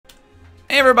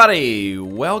Hey everybody,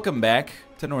 welcome back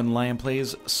to Northernlion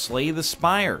Plays Slay the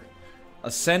Spire.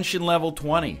 Ascension level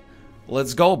 20.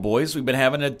 Let's go, boys. We've been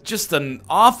having just an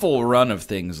awful run of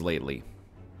things lately.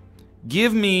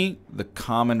 Give me the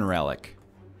common relic.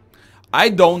 I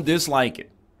don't dislike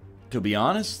it. To be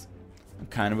honest, I'm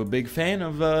kind of a big fan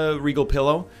of Regal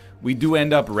Pillow. We do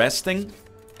end up resting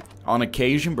on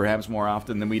occasion, perhaps more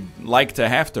often than we'd like to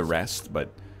have to rest,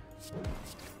 but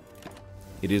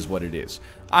it is what it is.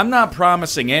 I'm not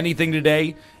promising anything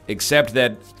today, except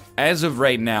that as of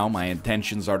right now, my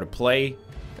intentions are to play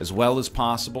as well as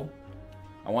possible.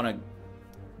 I want to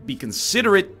be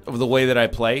considerate of the way that I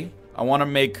play. I want to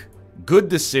make good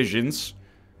decisions.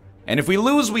 And if we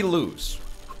lose, we lose.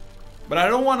 But I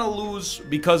don't want to lose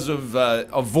because of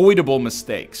avoidable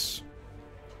mistakes.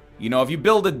 You know, if you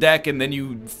build a deck and then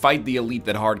you fight the elite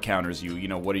that hard counters you, you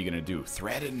know, what are you going to do?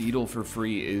 Thread and needle for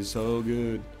free is so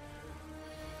good.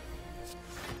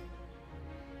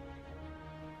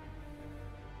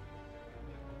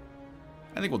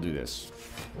 I think we'll do this.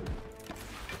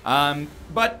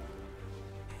 But,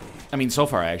 I mean, so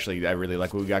far, actually, I really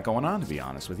like what we got going on, to be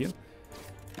honest with you.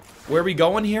 Where are we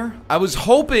going here? I was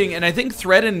hoping, and I think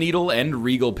Thread and Needle and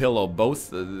Regal Pillow, both,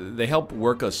 they help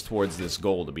work us towards this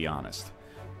goal, to be honest.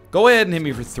 Go ahead and hit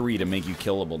me for 3 to make you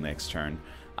killable next turn.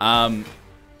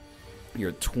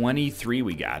 You're 23,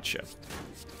 we gotcha.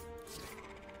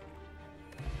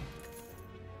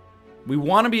 We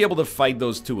want to be able to fight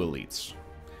those two elites.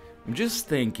 I'm just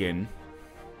thinking,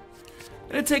 I'm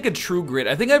gonna take a True Grit.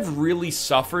 I think I've really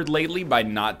suffered lately by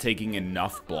not taking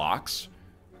enough blocks.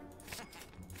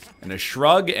 And a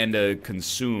Shrug and a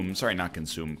Consume, sorry, not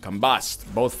Consume,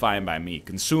 Combust, both fine by me.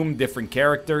 Consume, different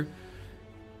character.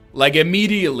 Like,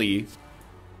 immediately,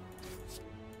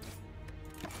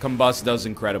 Combust does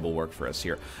incredible work for us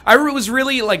here. I was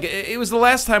really, like, it was the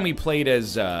last time we played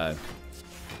as,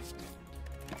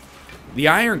 the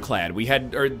Ironclad. We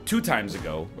had, or 2 times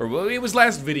ago, or well, it was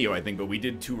last video, I think, but we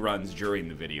did 2 runs during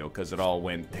the video because it all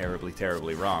went terribly,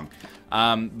 terribly wrong.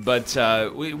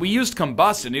 We used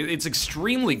Combust, and it's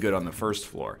extremely good on the first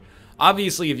floor.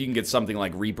 Obviously, if you can get something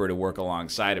like Reaper to work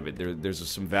alongside of it, there's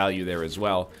some value there as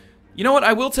well. You know what?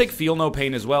 I will take Feel No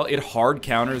Pain as well. It hard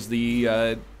counters the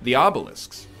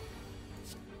obelisks.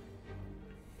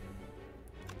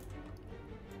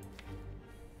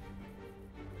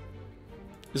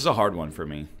 This is a hard one for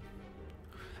me.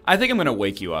 I think I'm gonna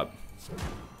wake you up.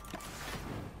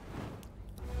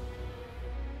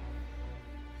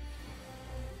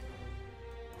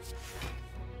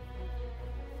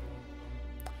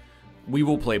 We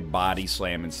will play Body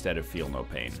Slam instead of Feel No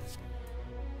Pain.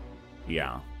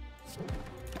 Yeah.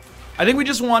 I think we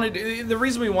just wanted... The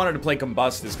reason we wanted to play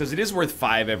Combust is because it is worth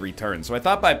 5 every turn. So I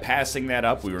thought by passing that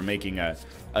up, we were making a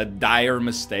dire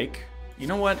mistake. You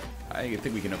know what? I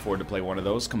think we can afford to play one of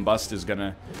those. Combust is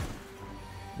gonna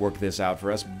work this out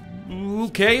for us.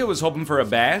 Okay, I was hoping for a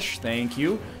bash. Thank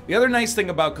you. The other nice thing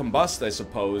about Combust, I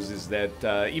suppose, is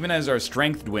that even as our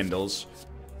strength dwindles,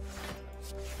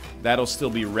 that'll still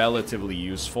be relatively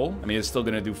useful. I mean, it's still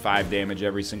gonna do 5 damage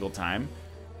every single time.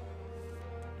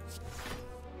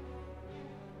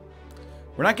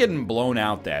 We're not getting blown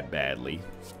out that badly.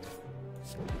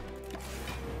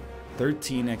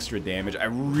 13 extra damage. I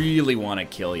really want to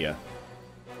kill you.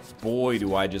 Boy,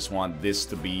 do I just want this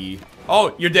to be...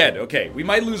 Oh, you're dead. Okay, we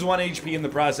might lose 1 HP in the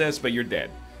process, but you're dead.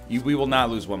 We will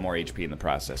not lose 1 more HP in the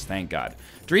process. Thank God.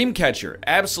 Dreamcatcher.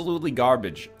 Absolutely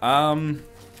garbage. I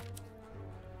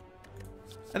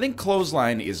think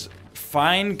Clothesline is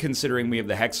fine considering we have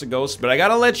the Hexaghost, but I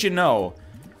gotta let you know,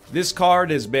 this card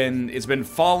has been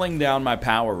falling down my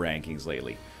power rankings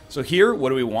lately. So here, what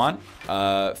do we want?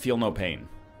 Feel No Pain.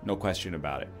 No question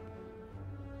about it.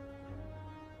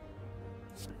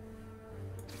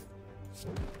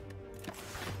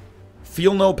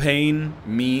 Feel No Pain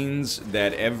means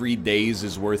that every daze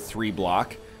is worth 3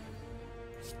 block.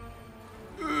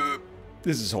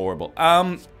 This is horrible.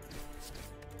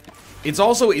 It's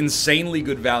also insanely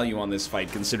good value on this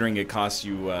fight, considering it costs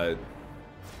you,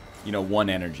 you know,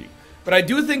 1 energy. But I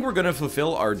do think we're gonna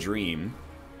fulfill our dream.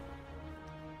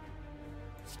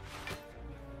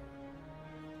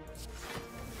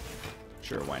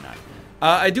 Sure, why not?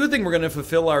 I do think we're going to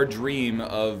fulfill our dream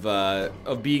of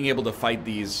being able to fight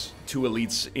these 2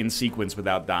 elites in sequence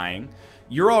without dying.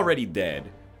 You're already dead.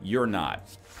 You're not.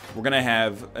 We're going to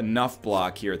have enough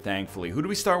block here, thankfully. Who do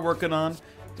we start working on?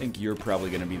 I think you're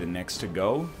probably going to be the next to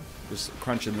go. Just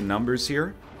crunching the numbers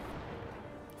here.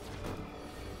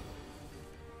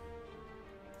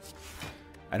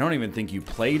 I don't even think you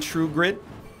play True Grit.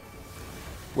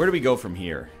 Where do we go from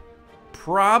here?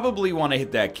 probably want to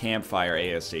hit that campfire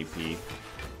ASAP.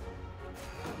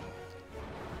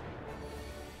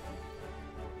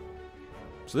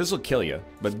 So this will kill you.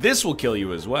 But this will kill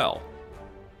you as well.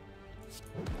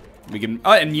 We can...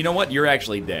 Oh, and you know what? You're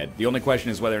actually dead. The only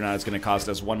question is whether or not it's going to cost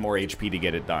us 1 more HP to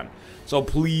get it done. So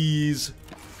please...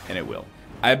 And it will.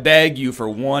 I beg you for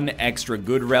 1 extra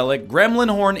good relic. Gremlin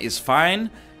Horn is fine.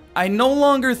 I no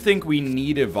longer think we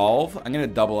need Evolve. I'm going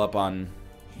to double up on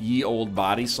Ye Old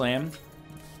Body Slam.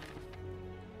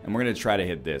 And we're going to try to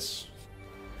hit this.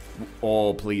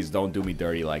 Oh, please don't do me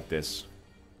dirty like this.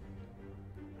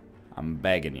 I'm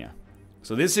begging you.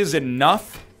 So this is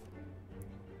enough.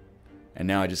 And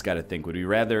now I just got to think. Would we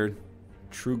rather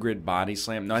True Grit Body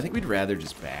Slam? No, I think we'd rather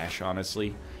just bash,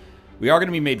 honestly. We are going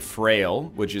to be made frail,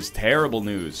 which is terrible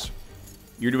news.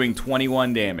 You're doing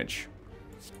 21 damage.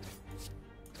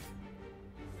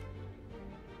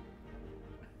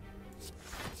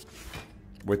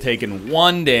 We're taking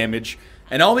 1 damage.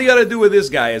 And all we got to do with this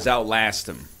guy is outlast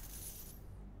him.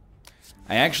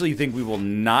 I actually think we will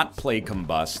not play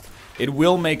Combust. It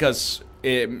will make us,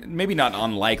 maybe not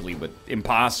unlikely, but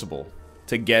impossible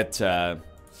to get our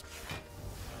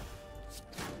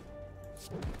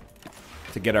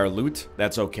loot.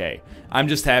 That's okay. I'm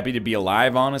just happy to be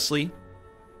alive, honestly.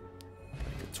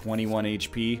 21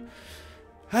 HP.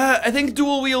 I think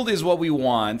dual wield is what we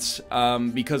want,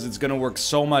 because it's going to work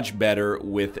so much better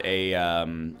with a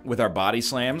with our body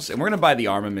slams. And we're going to buy the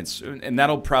armaments, and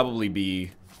that'll probably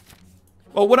be...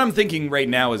 Well, what I'm thinking right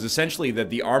now is essentially that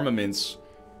the armaments...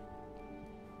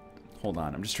 Hold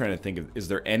on, I'm just trying to think of... Is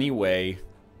there any way...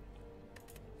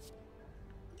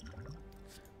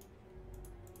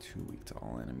 Too weak to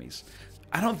all enemies.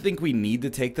 I don't think we need to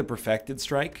take the Perfected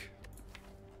Strike.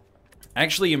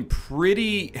 Actually, I'm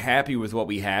pretty happy with what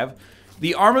we have.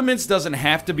 The armaments doesn't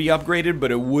have to be upgraded,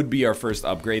 but it would be our first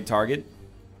upgrade target.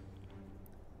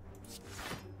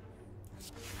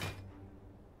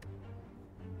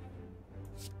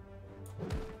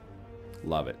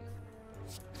 Love it.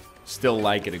 Still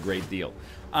like it a great deal.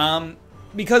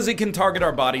 Because it can target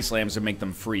our body slams and make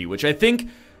them free, which I think...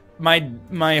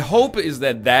 My hope is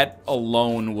that that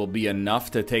alone will be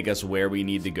enough to take us where we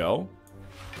need to go.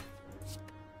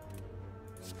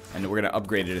 And we're going to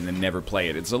upgrade it and then never play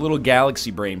it. It's a little galaxy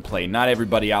brain play. Not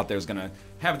everybody out there is going to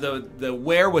have the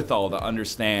wherewithal to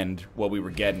understand what we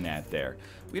were getting at there.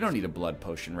 We don't need a blood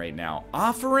potion right now.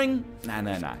 Offering? Nah,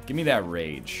 nah, nah. Give me that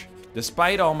rage.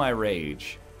 Despite all my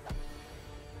rage,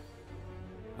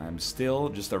 I'm still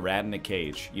just a rat in a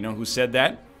cage. You know who said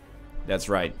that? That's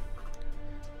right.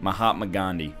 Mahatma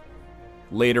Gandhi.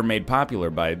 Later made popular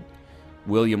by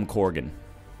William Corgan.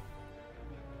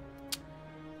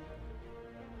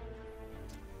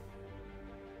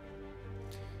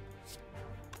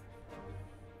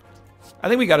 I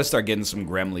think we got to start getting some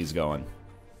Gremlins going.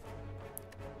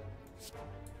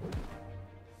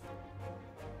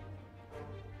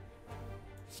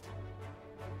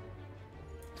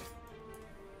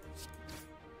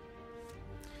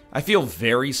 I feel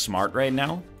very smart right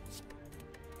now.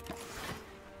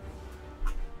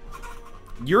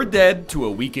 You're dead to a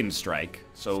weakened strike,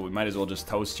 so we might as well just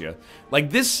toast you. Like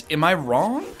this, am I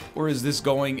wrong? Or is this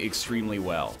going extremely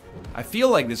well? I feel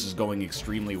like this is going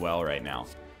extremely well right now.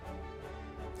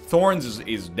 Thorns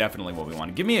is definitely what we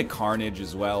want. Give me a Carnage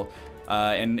as well.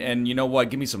 And you know what?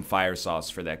 Give me some Fire Sauce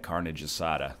for that Carnage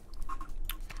Asada.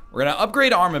 We're going to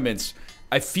upgrade armaments.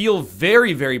 I feel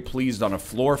very, very pleased on a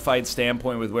floor fight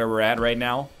standpoint with where we're at right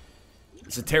now.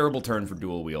 It's a terrible turn for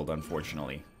dual wield,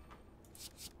 unfortunately.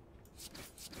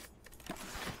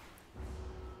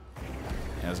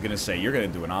 I was going to say, you're going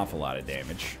to do an awful lot of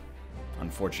damage.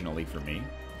 Unfortunately for me.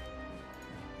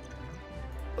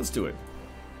 Let's do it.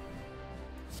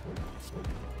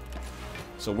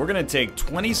 So we're going to take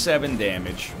 27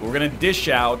 damage. We're going to dish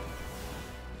out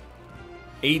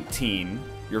 18.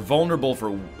 You're vulnerable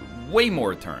for way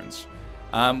more turns.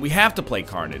 We have to play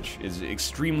Carnage. It's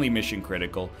extremely mission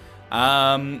critical.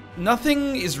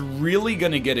 Nothing is really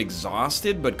going to get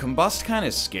exhausted, but Combust kind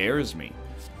of scares me.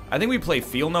 I think we play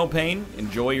Feel No Pain,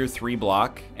 enjoy your 3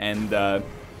 block, and the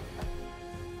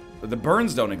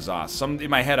burns don't exhaust. In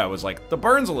my head I was like, the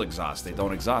burns will exhaust. They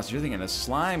don't exhaust. You're thinking of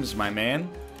slimes, my man.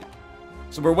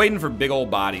 So we're waiting for big old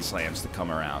body slams to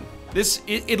come around.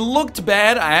 It looked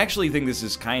bad. I actually think this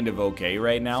is kind of okay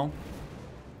right now.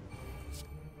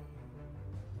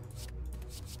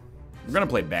 We're gonna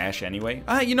play Bash anyway.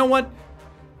 You know what?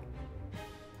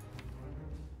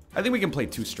 I think we can play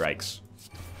 2 strikes.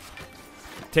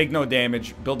 Take no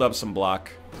damage, build up some block.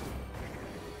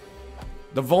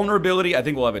 The vulnerability, I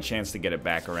think we'll have a chance to get it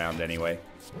back around anyway.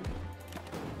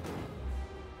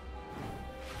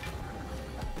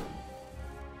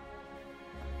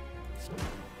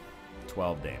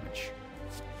 $12 damage.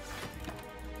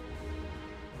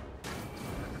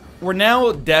 We're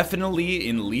now definitely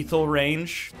in lethal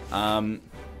range.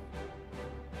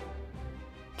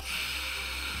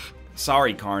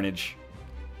 Sorry, Carnage.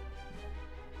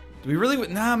 Do we really...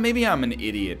 Nah, maybe I'm an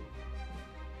idiot.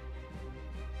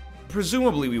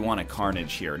 Presumably we want a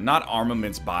Carnage here, not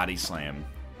Armament's Body Slam.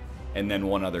 And then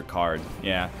one other card.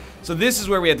 Yeah. So this is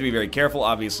where we have to be very careful.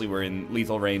 Obviously, we're in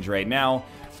lethal range right now.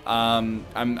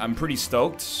 I'm pretty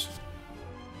stoked.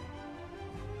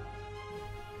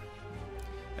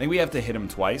 I think we have to hit him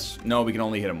twice. No, we can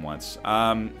only hit him once.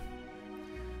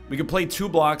 We could play 2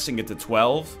 blocks and get to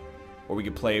 12. Or we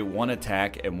could play 1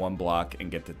 attack and 1 block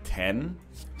and get to 10.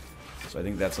 So I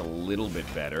think that's a little bit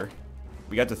better.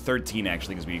 We got to 13,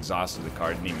 actually, because we exhausted the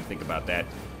card. Didn't even think about that.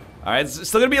 All right, it's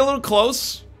still going to be a little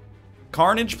close.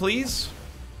 Carnage, please.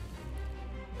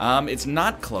 It's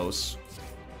not close.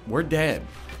 We're dead.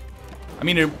 I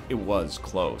mean, it was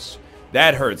close.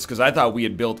 That hurts, because I thought we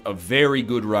had built a very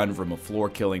good run from a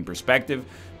floor-killing perspective.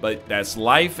 But that's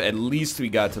life. At least we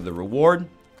got to the reward.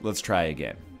 Let's try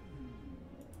again.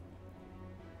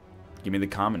 Give me the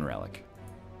common relic.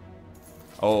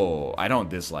 Oh, I don't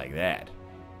dislike that.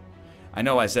 I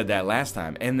know I said that last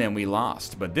time, and then we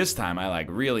lost. But this time, I, like,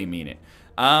 really mean it.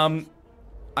 I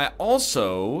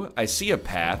see a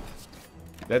path.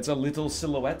 That's a little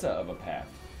silhouette of a path.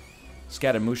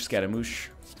 Scaramouche, Scaramouche.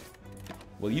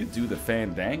 Will you do the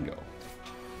fandango?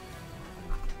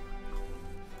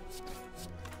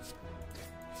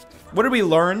 What did we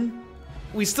learn?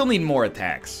 We still need more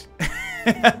attacks.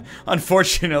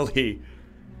 Unfortunately.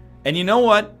 And you know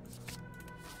what?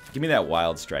 Give me that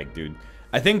Wild Strike, dude.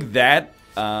 I think that,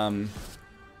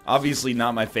 obviously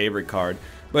not my favorite card.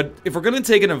 But if we're going to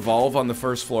take an Evolve on the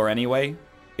first floor anyway,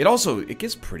 it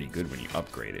gets pretty good when you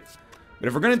upgrade it. But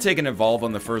if we're going to take an Evolve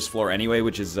on the first floor anyway,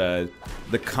 which is the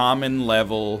common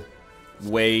level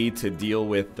way to deal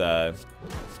with the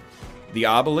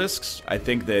obelisks, I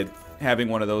think that having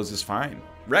one of those is fine.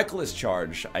 Reckless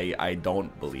Charge, I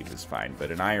don't believe is fine,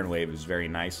 but an Iron Wave is very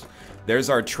nice. There's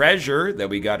our treasure that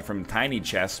we got from Tiny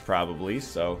Chest, probably,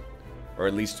 so... Or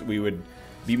at least we would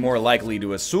be more likely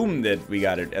to assume that we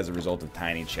got it as a result of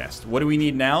Tiny Chest. What do we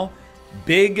need now?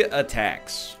 Big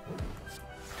attacks.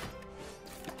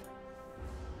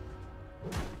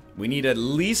 We need at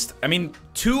least... I mean,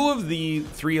 2 of the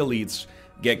 3 elites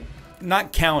get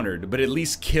not countered, but at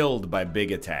least killed by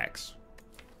big attacks.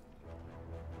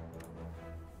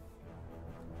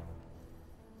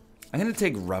 I'm going to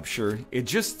take Rupture.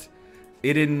 It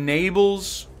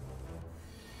enables...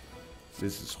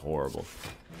 This is horrible.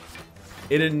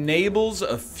 It enables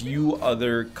a few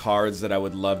other cards that I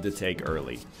would love to take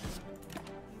early.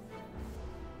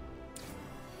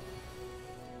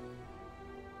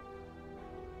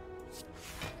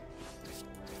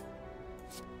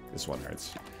 This one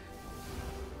hurts.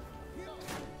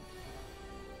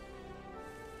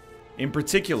 In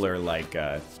particular, like,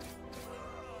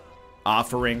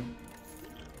 Offering,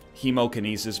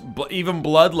 Hemokinesis, even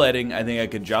Bloodletting, I think I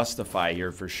could justify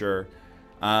here for sure.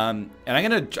 And I'm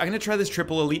gonna try this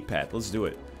triple elite path. Let's do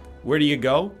it. Where do you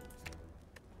go?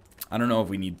 I don't know if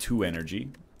we need 2 energy.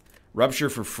 Rupture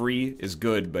for free is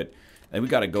good, but I think we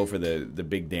gotta go for the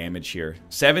big damage here.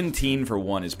 17 for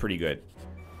 1 is pretty good.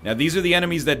 Now these are the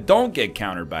enemies that don't get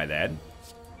countered by that.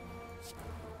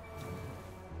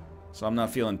 So I'm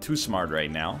not feeling too smart right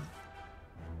now.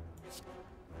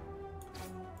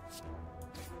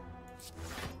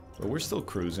 But we're still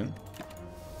cruising.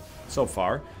 So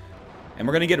far. And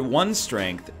we're going to get 1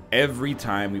 strength every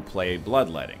time we play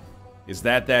Bloodletting. Is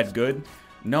that good?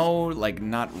 No, like,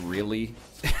 not really.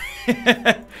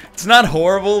 It's not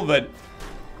horrible, but...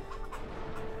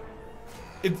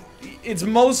 It's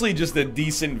mostly just a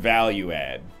decent value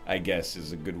add, I guess,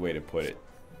 is a good way to put it.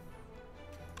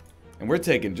 And we're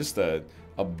taking just a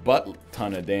butt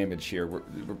ton of damage here.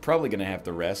 We're probably going to have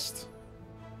to rest.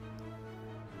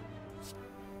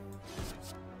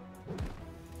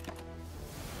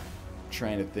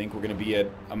 Trying to think. We're going to be at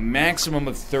a maximum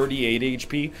of 38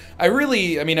 HP.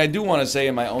 I mean, I do want to say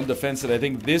in my own defense that I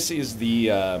think this is the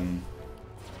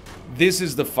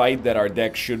fight that our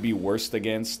deck should be worst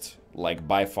against, like,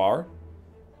 by far.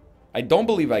 I don't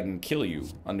believe I can kill you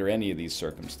under any of these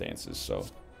circumstances, so...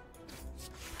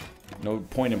 No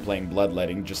point in playing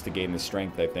Bloodletting just to gain the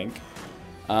strength, I think.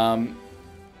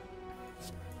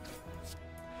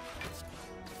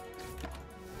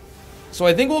 So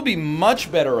I think we'll be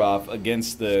much better off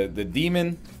against the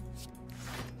Demon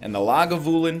and the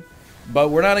Lagavulin. But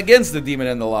we're not against the Demon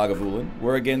and the Lagavulin.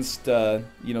 We're against,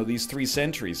 you know, these 3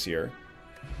 sentries here.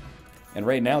 And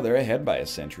right now, they're ahead by a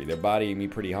sentry. They're bodying me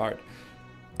pretty hard.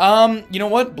 You know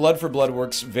what? Blood for blood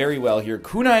works very well here.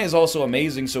 Kunai is also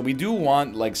amazing, so we do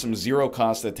want like some zero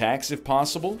cost attacks if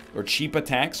possible, or cheap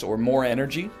attacks, or more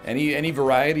energy. Any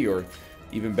variety, or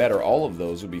even better, all of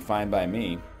those would be fine by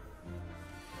me.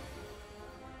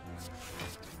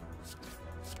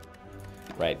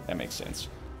 Right, that makes sense.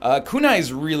 Kunai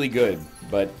is really good,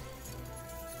 but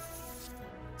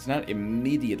it's not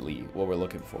immediately what we're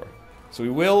looking for. So we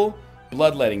will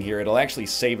bloodletting here. It'll actually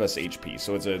save us HP,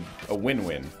 so it's a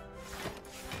win-win.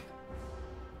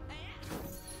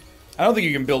 I don't think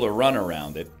you can build a run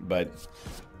around it, but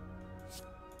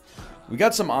we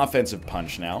got some offensive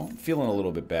punch now. I'm feeling a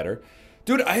little bit better.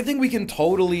 Dude, I think we can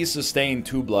totally sustain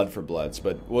 2 blood for bloods,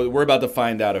 but we're about to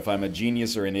find out if I'm a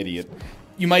genius or an idiot.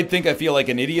 You might think I feel like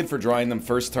an idiot for drawing them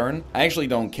first turn. I actually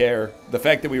don't care. The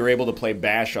fact that we were able to play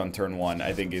Bash on turn 1,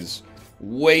 I think, is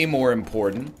way more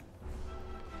important.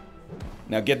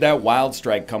 Now get that Wild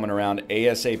Strike coming around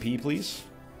ASAP, please.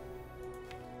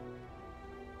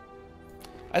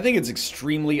 I think it's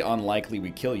extremely unlikely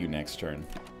we kill you next turn.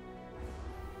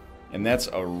 And that's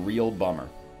a real bummer.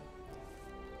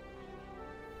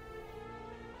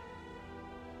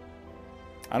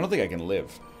 I don't think I can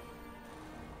live.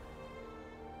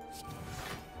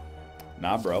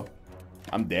 Nah, bro.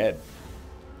 I'm dead.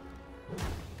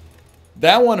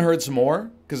 That one hurts more,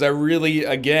 because I really,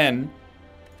 again,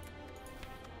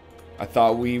 I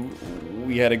thought we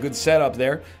had a good setup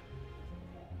there.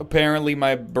 Apparently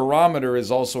my barometer is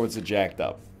all sorts of jacked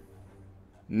up.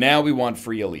 Now we want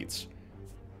free elites.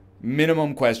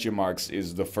 Minimum question marks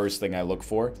is the first thing I look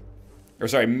for. Or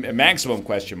sorry, maximum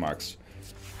question marks.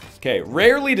 Okay,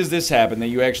 rarely does this happen that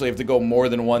you actually have to go more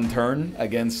than one turn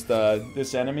against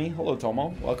this enemy. Hello,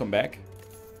 Tomo. Welcome back.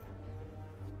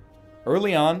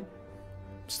 Early on,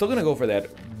 still gonna go for that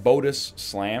Bodus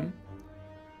Slam.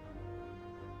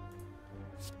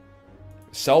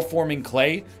 Self-forming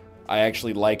clay, I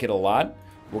actually like it a lot.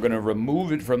 We're gonna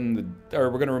remove it from the, or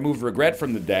we're gonna remove regret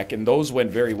from the deck, and those went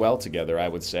very well together, I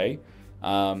would say.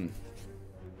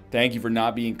 Thank you for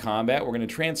not being combat. We're gonna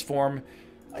transform.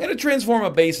 I'm gonna transform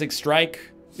a basic strike.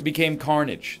 It became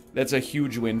Carnage. That's a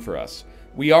huge win for us.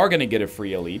 We are gonna get a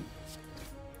free elite.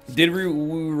 Did we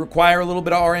require a little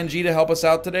bit of RNG to help us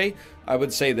out today? I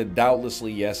would say that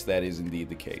doubtlessly, yes, that is indeed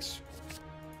the case.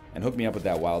 And hook me up with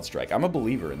that Wild Strike. I'm a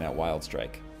believer in that Wild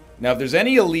Strike. Now, if there's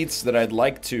any elites that I'd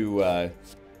like to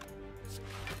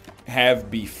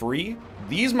have be free,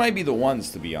 these might be the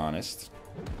ones, to be honest.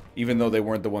 Even though they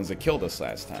weren't the ones that killed us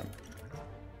last time.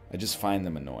 I just find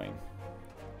them annoying.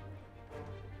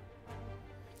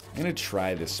 I'm going to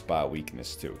try this spot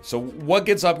weakness, too. So, what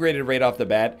gets upgraded right off the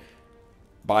bat?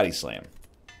 Body Slam.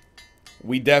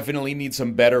 We definitely need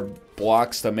some better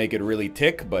blocks to make it really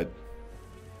tick, but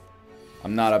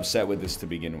I'm not upset with this to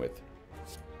begin with.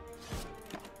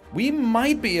 We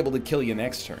might be able to kill you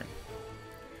next turn.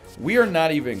 We are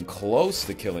not even close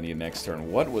to killing you next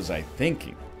turn. What was I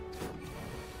thinking?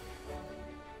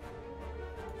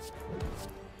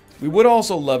 We would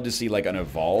also love to see like an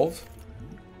evolve.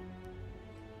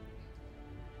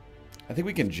 I think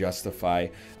we can justify.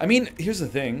 I mean, here's the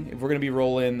thing. If we're going to be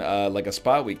rolling like a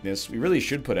spot weakness, we really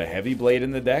should put a heavy blade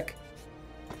in the deck.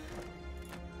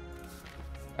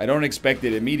 I don't expect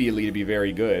it immediately to be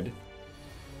very good.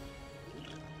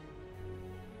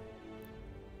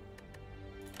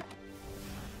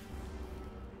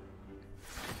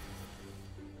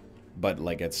 But,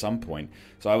 like, at some point.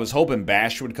 So I was hoping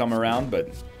Bash would come around, but,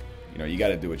 you know, you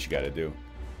gotta do what you gotta do.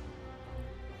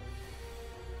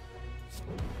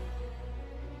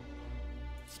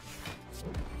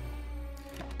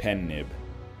 Pen Nib.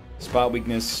 Spot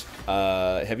weakness,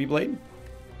 Heavy Blade?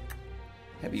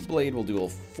 Heavy Blade will do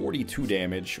 42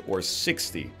 damage, or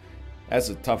 60. That's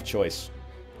a tough choice.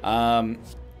 And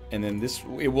then this,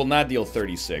 it will not deal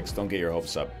 36. Don't get your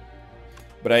hopes up.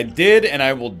 But I did, and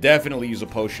I will definitely use a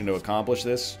potion to accomplish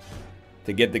this.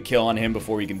 To get the kill on him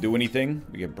before we can do anything.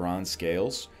 We get Bronze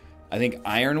Scales. I think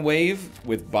Iron Wave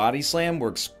with Body Slam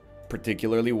works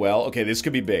particularly well. Okay, this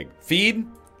could be big. Feed,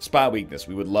 Spot Weakness.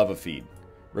 We would love a feed.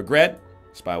 Regret,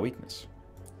 Spot Weakness.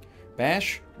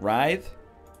 Bash, Writhe.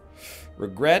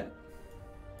 Regret,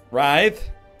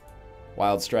 Writhe.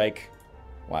 Wild Strike,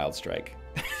 Wild Strike.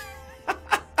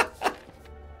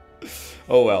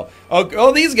 Oh, well.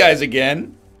 Oh, these guys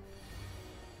again.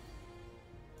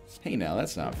 Hey, now,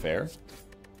 that's not fair.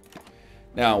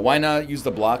 Now, why not use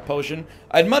the block potion?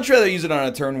 I'd much rather use it on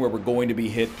a turn where we're going to be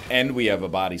hit and we have a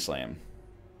body slam.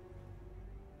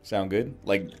 Sound good?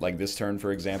 Like this turn,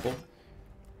 for example.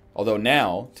 Although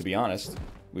now, to be honest,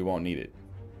 we won't need it.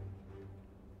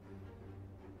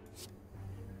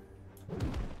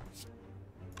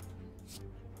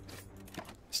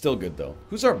 Still good, though.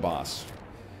 Who's our boss?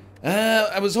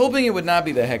 I was hoping it would not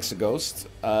be the Hexaghost.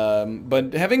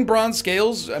 But having bronze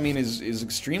scales, I mean, is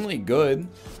extremely good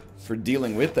for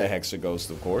dealing with the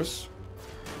Hexaghost, of course.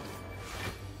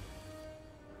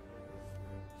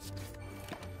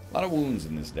 A lot of wounds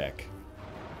in this deck.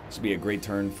 This would be a great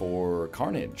turn for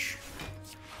Carnage.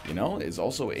 You know, it's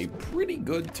also a pretty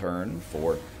good turn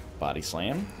for Body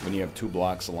Slam when you have 2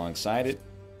 blocks alongside it.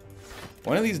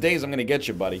 One of these days, I'm going to get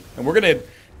you, buddy. And we're going to...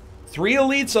 3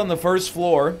 elites on the first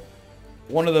floor.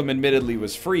 One of them, admittedly,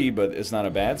 was free, but it's not a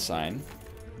bad sign.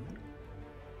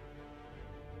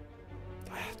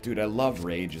 Dude, I love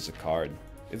Rage as a card.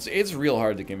 It's real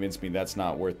hard to convince me that's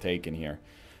not worth taking here.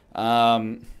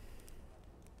 We're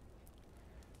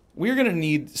going to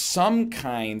need some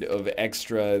kind of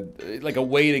extra, like a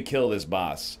way to kill this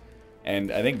boss.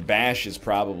 And I think Bash is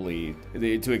probably,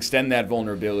 to extend that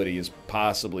vulnerability is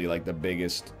possibly like the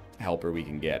biggest helper we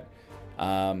can get.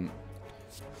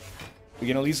 We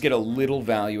can at least get a little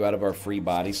value out of our free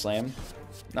Body Slam.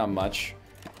 Not much.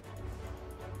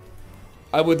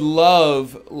 I would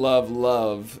love, love,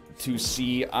 love to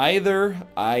see either,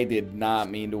 I did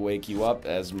not mean to wake you up,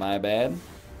 as my bad.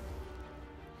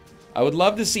 I would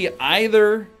love to see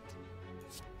either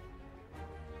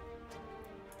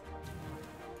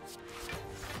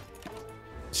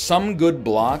some good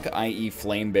block, i.e.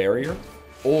 Flame Barrier,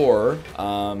 or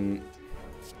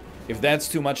if that's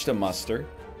too much to muster.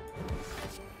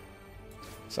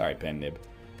 Sorry, pen nib.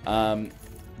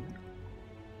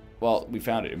 Well, we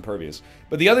found it, Impervious.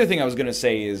 But the other thing I was going to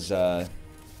say is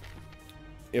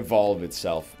Evolve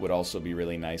itself would also be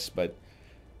really nice, but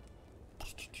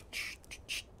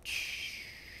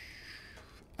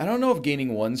I don't know if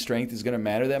gaining 1 strength is going to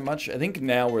matter that much. I think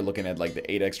now we're looking at like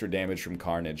the 8 extra damage from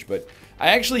Carnage, but I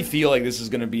actually feel like this is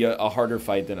going to be a harder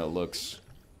fight than it looks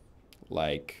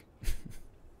like.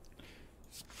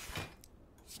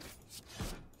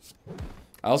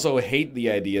 I also hate the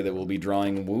idea that we'll be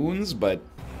drawing wounds, but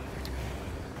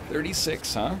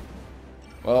 36, huh?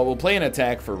 Well, we'll play an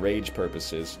attack for rage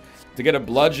purposes. To get a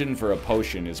bludgeon for a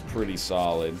potion is pretty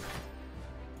solid.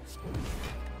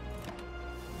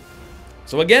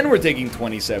 So again, we're taking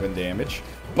 27 damage,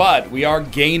 but we are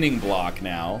gaining block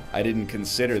now. I didn't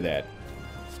consider that.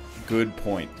 Good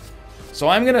point. So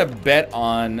I'm going to bet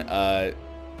on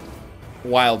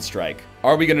Wild Strike.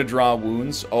 Are we going to draw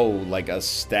wounds? Oh, like a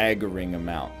staggering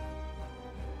amount.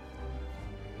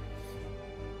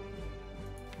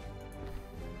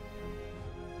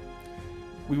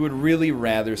 We would really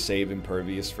rather save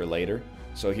Impervious for later,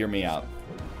 so hear me out.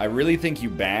 I really think you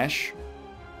bash.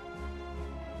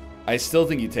 I still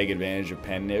think you take advantage of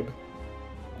Pen Nib,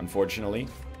 unfortunately.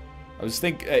 I was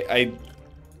we're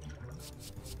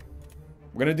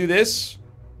gonna do this.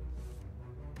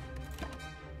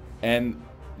 And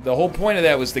the whole point of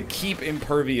that was to keep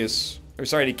Impervious, or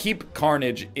sorry, to keep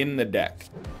Carnage in the deck.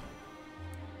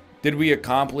 Did we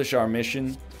accomplish our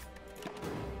mission?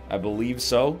 I believe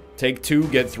so. Take 2,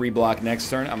 get 3 block next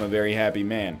turn. I'm a very happy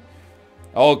man.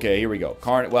 Okay, here we go.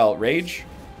 Well, Rage?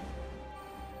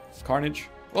 Carnage?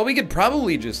 Well, we could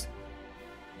probably just...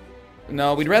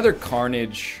 No, we'd rather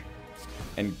Carnage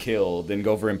and kill than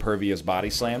go for Impervious Body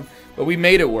Slam. But we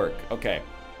made it work. Okay.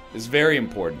 It's very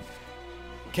important.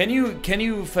 Can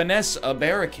you finesse a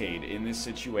barricade in this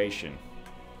situation?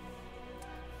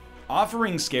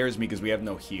 Offering scares me because we have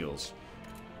no heals.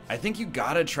 I think you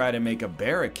gotta try to make a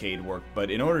barricade work,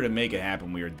 but in order to make it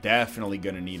happen, we are definitely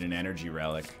gonna need an energy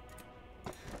relic.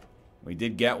 We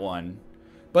did get one.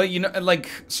 But, you know, like,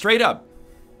 straight up.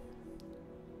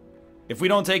 If we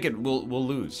don't take it, we'll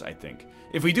lose, I think.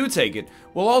 If we do take it,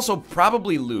 we'll also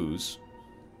probably lose.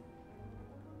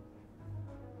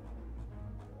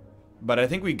 But I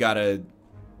think we gotta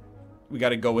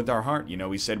go with our heart. You know,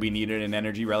 we said we needed an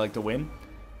energy relic to win.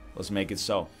 Let's make it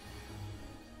so.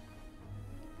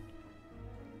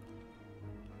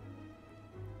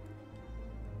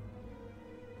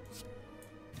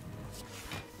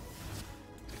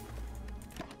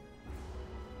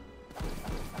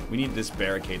 We need this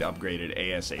barricade upgraded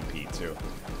ASAP, too.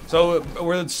 So,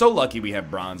 we're so lucky we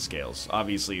have bronze scales.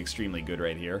 Obviously, extremely good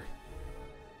right here.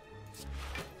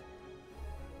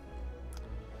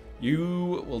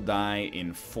 You will die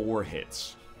in 4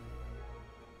 hits.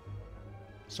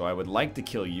 So I would like to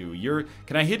kill you.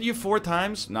 Can I hit you 4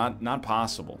 times? Not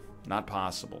possible. Not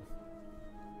possible.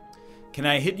 Can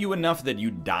I hit you enough that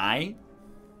you die?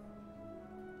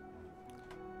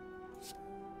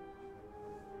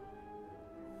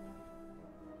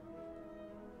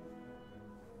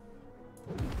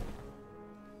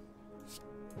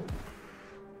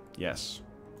 Yes.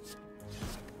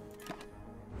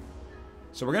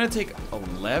 So we're going to take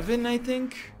 11, I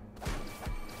think.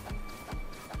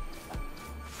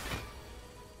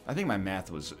 I think my math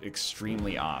was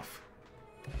extremely off.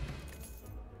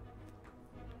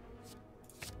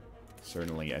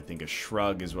 Certainly, I think a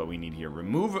shrug is what we need here.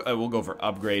 Remove, we'll go for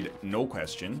upgrade, no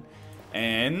question.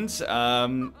 And,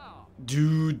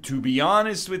 dude, to be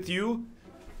honest with you,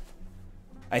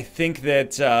 I think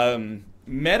that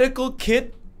medical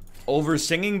kit over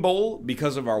singing bowl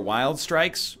because of our wild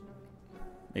strikes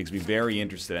makes me very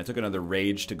interested. I took another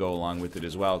rage to go along with it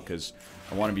as well because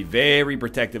I want to be very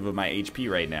protective of my HP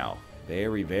right now.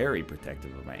 Very, very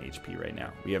protective of my HP right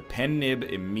now. We have pen nib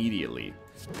immediately.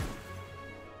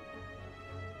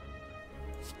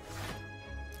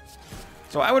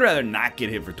 So I would rather not get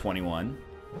hit for 21.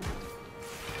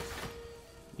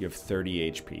 You have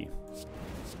 30 HP.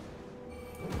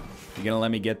 You gonna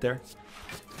let me get there?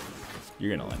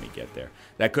 You're gonna let me get there.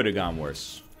 That could have gone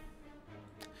worse.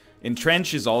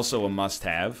 Entrench is also a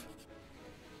must-have.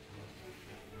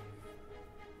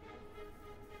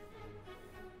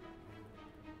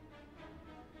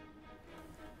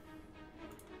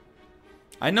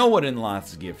 I know what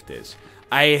Inloth's gift is.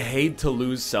 I hate to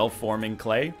lose self-forming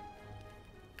clay.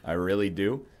 I really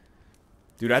do.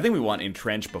 Dude, I think we want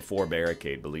Entrench before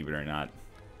Barricade, believe it or not.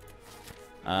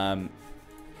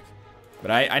 But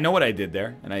I know what I did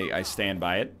there, and I stand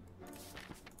by it.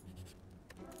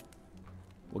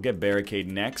 We'll get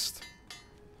Barricade next.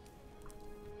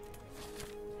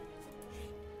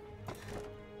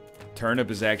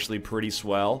 Turnip is actually pretty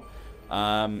swell.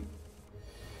 I'm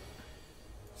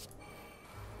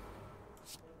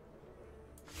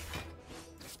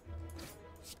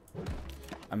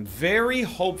very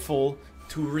hopeful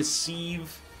to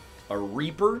receive a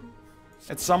Reaper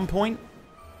at some point.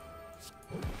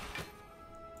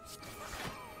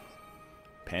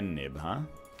 Pen nib, huh?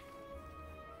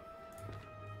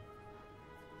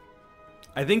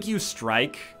 I think you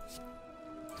strike,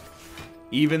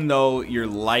 even though you're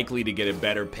likely to get a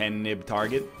better pen nib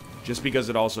target, just because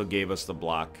it also gave us the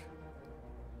block.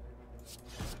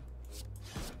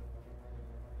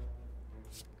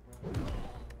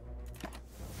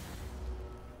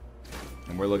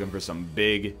 And we're looking for some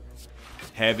big,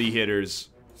 heavy hitters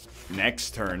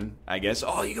next turn, I guess.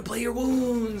 Oh, you can play your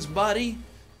wounds, buddy.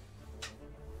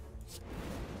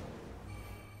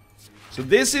 So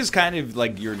this is kind of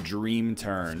like your dream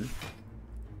turn.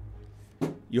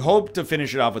 You hope to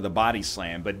finish it off with a body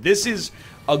slam, but this is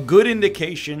a good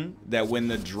indication that when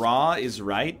the draw is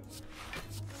right,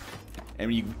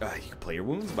 and you can play your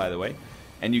wounds, by the way,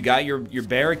 and you got your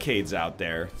barricades out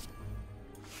there,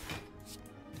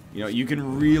 you know, you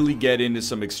can really get into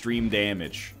some extreme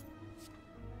damage.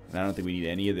 And I don't think we need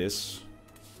any of this.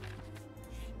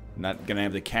 I'm not gonna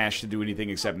have the cash to do anything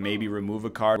except maybe remove a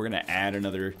card. We're gonna add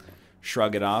another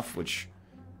Shrug It Off, which,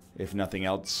 if nothing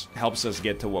else, helps us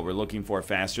get to what we're looking for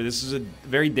faster. This is a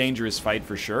very dangerous fight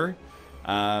for sure.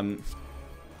 You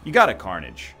got a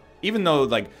Carnage. Even though,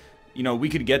 like, you know, we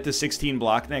could get the 16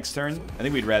 block next turn, I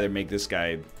think we'd rather make this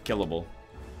guy killable.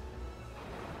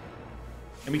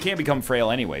 And we can't become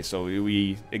frail anyway, so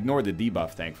we ignore the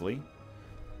debuff, thankfully.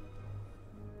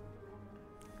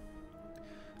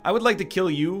 I would like to kill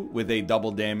you with a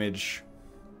double damage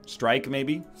strike,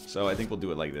 maybe. So I think we'll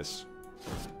do it like this.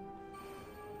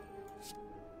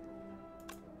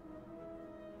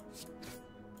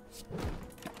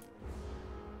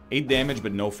 8 damage,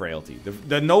 but no frailty.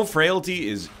 The no frailty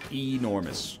is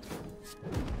enormous.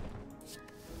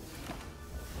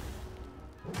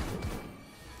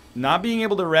 Not being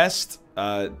able to rest,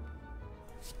 I'm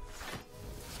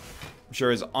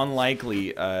sure is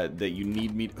unlikely that you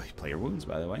need me to... Play your wounds,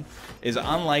 by the way. Is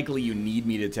unlikely you need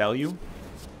me to tell you.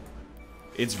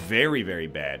 It's very, very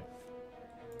bad.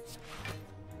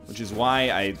 Which is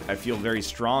why I feel very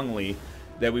strongly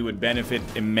that we would benefit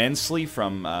immensely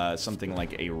from something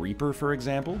like a Reaper, for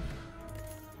example.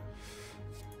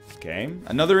 Okay.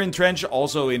 Another Entrench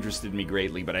also interested me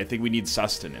greatly, but I think we need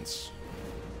sustenance.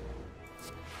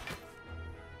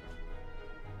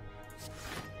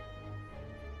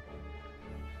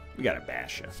 We got a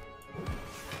Basha.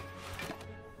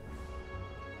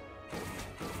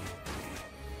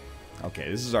 Okay,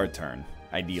 this is our turn,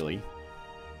 ideally.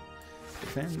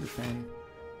 Defend, defend.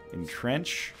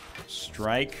 Entrench,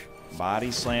 strike, body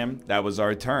slam. That was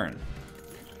our turn.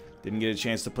 Didn't get a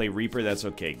chance to play Reaper, that's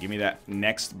okay. Give me that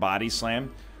next body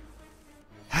slam.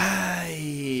 Hi.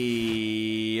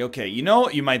 Okay, you know,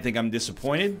 you might think I'm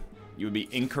disappointed. You would be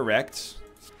incorrect.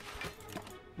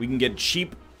 We can get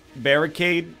cheap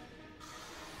barricade.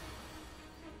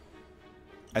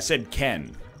 I said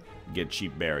can get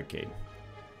cheap barricade.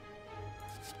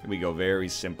 We go very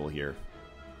simple here.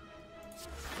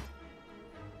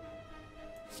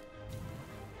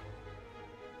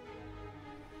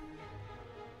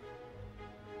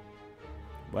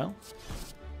 Well.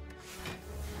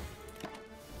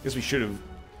 Guess we should have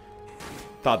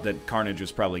thought that Carnage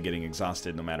was probably getting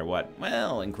exhausted no matter what.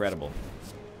 Well, incredible.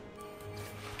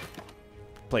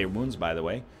 Player wounds, by the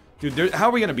way. Dude, how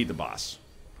are we going to beat the boss?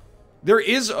 There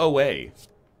is a way.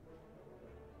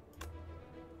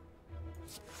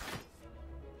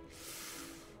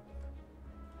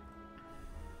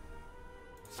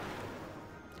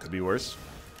 Could be worse.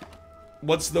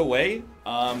 What's the way?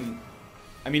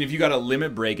 I mean, if you got a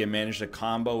limit break and manage to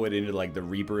combo it into, like, the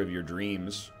Reaper of your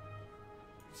dreams,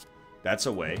 that's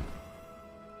a way.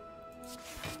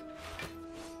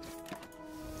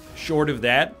 Short of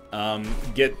that,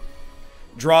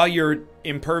 draw your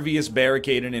impervious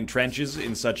barricade and entrenches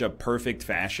in such a perfect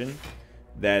fashion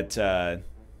that,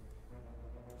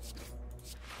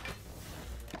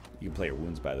 you can play your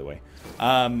wounds, by the way,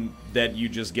 that you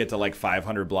just get to, like,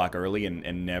 500 block early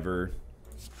and never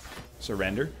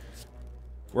surrender.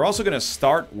 We're also going to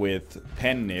start with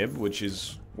Pen Nib, which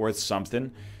is worth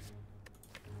something.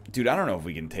 Dude, I don't know if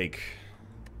we can take...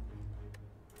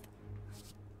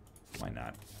 Why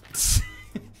not?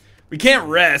 We can't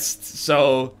rest,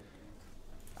 so...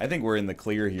 I think we're in the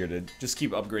clear here to just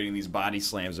keep upgrading these body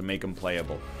slams and make them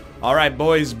playable. Alright,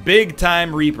 boys. Big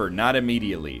time Reaper. Not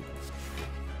immediately.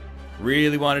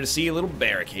 Really wanted to see a little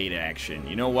barricade action.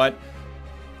 You know what?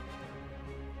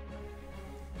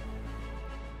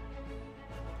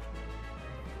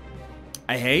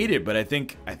 I hate it, but I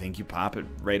think you pop it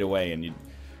right away, and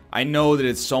I know that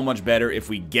it's so much better if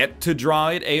we get to draw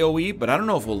it AoE, but I don't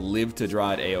know if we'll live to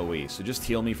draw it AoE. So just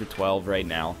heal me for 12 right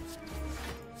now.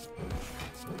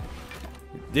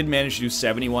 Did manage to do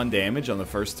 71 damage on the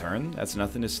first turn. That's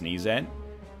nothing to sneeze at.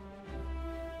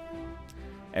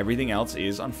 Everything else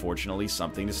is unfortunately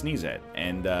something to sneeze at,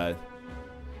 and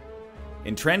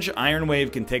Entrench Iron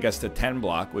Wave can take us to 10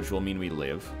 block, which will mean we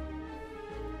live.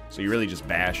 So you really just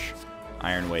bash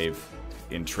Iron Wave,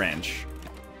 Entrench.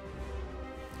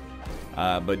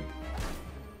 But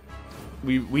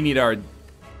we need our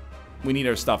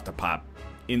stuff to pop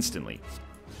instantly,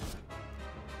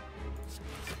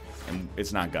 and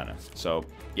it's not gonna. So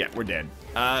yeah, we're dead.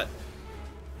 An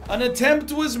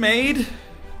attempt was made.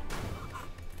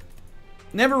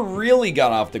 Never really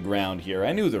got off the ground here.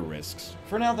 I knew the risks.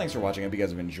 For now, thanks for watching. I hope you guys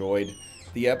have enjoyed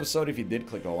the episode. If you did,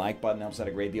 click the like button. Helps out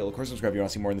a great deal. Of course, subscribe if you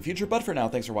want to see more in the future. But for now,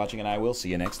 thanks for watching, and I will see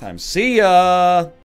you next time. See ya!